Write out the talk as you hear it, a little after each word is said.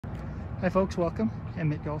Hi folks, welcome.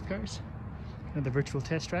 Emmett Golf Cars, another virtual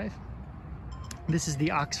test drive. This is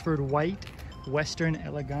the Oxford White Western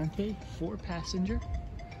Elegante 4-passenger.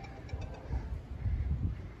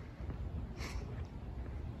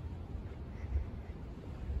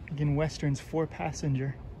 Again, Western's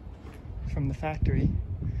 4-passenger from the factory.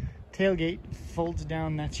 Tailgate folds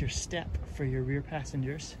down, that's your step for your rear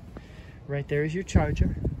passengers. Right there is your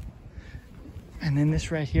charger. And then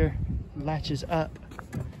this right here latches up.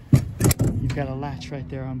 You've got a latch right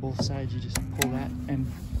there on both sides. You just pull that,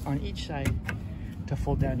 and on each side to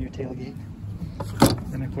fold down your tailgate.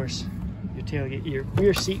 Then of course your tailgate, your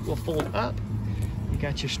rear seat will fold up. You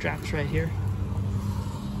got your straps right here.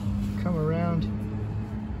 Come around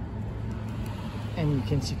and you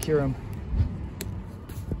can secure them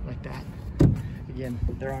like that. Again,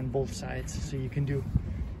 they're on both sides, so you can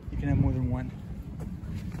have more than one.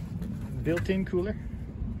 Built-in cooler,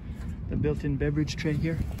 the built-in beverage tray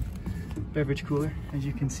here. Beverage cooler. As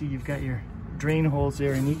you can see, you've got your drain holes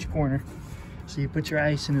there in each corner, so you put your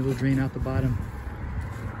ice and it'll drain out the bottom.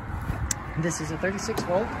 This is a 36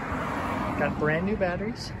 volt, got brand new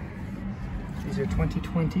batteries. These are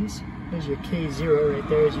 2020s. There's your K0 right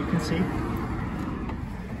there, as you can see.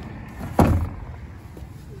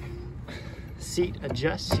 Seat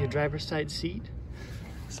adjusts, your driver's side seat,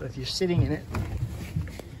 so if you're sitting in it,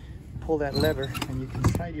 pull that lever and you can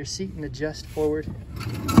slide your seat and adjust forward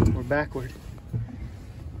or backward.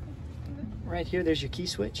 Right here, there's your key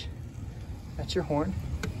switch. That's your horn.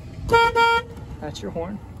 That's your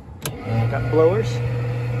horn. Got blowers.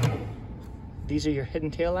 These are your head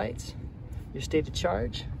and tail lights. Your state of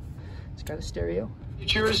charge. It's got a stereo.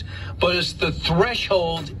 Features, but it's the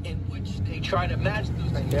threshold in which they try to match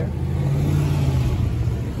those. Right there.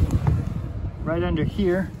 Right under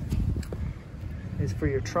here is for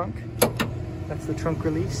your trunk. That's the trunk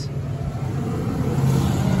release.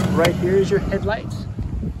 Right here is your headlights.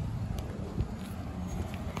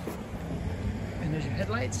 And there's your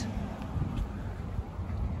headlights.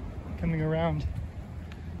 Coming around,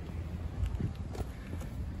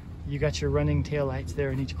 you got your running tail lights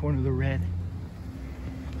there in each corner of the red.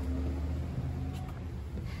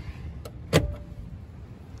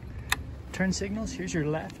 Turn signals, here's your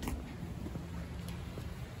left.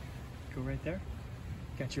 Go right there.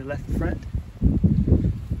 Got your left front.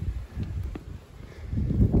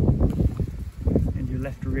 And your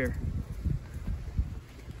left rear.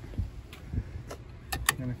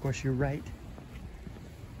 And then of course your right.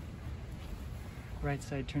 Right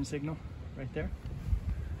side turn signal, right there.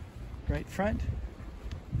 Right front.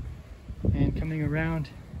 And coming around,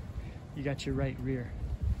 you got your right rear.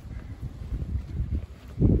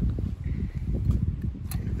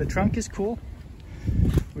 The trunk is cool.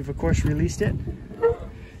 We've of course released it.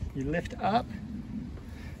 You lift up,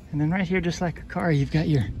 and then right here, just like a car, you've got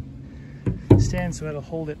your stand, so it'll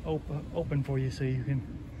hold it open for you, so you can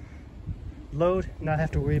load, not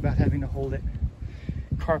have to worry about having to hold it.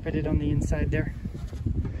 Carpeted on the inside there,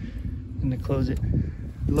 and to close it,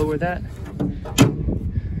 lower that,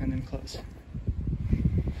 and then close.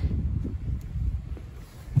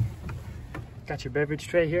 Got your beverage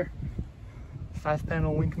tray here,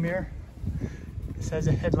 5-panel wink mirror. This has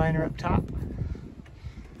a headliner up top.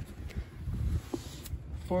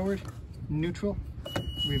 Forward, neutral,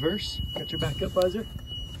 reverse. Got your backup buzzer.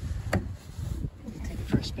 Take it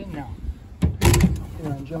for a spin now. Here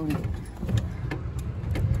on Joni.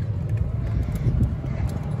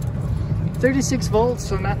 36 volts,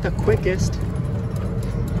 so not the quickest,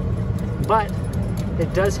 but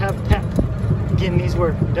it does have pep. Again, these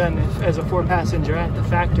were done as a 4-passenger at the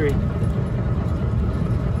factory.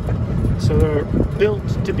 So they're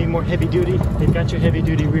built to be more heavy duty. They've got your heavy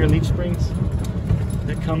duty rear leaf springs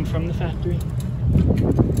that come from the factory.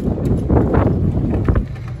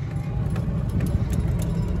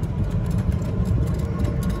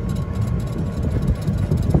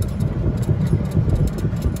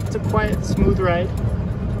 It's a quiet, smooth ride.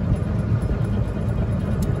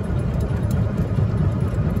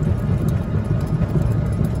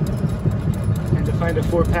 And to find a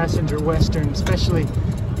 4-passenger Western, especially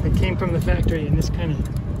that came from the factory in this kind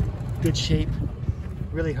of good shape,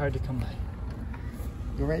 really hard to come by.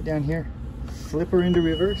 Go right down here, flip her into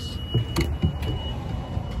reverse.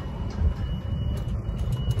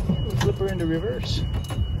 Flip her into reverse.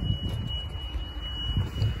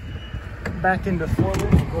 Back into forward.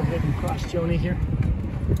 We'll go ahead and cross Joni here.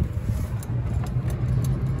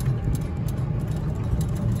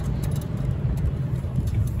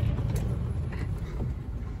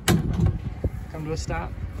 Come to a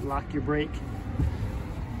stop, lock your brake.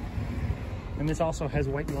 And this also has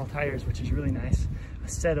white wall tires, which is really nice. A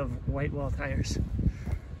set of white wall tires.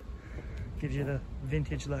 gives you the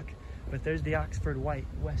vintage look. But there's the Oxford White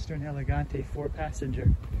Western Elegante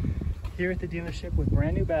 4-passenger here at the dealership with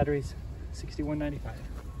brand new batteries, $61.95.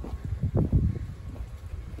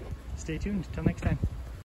 Stay tuned, till next time.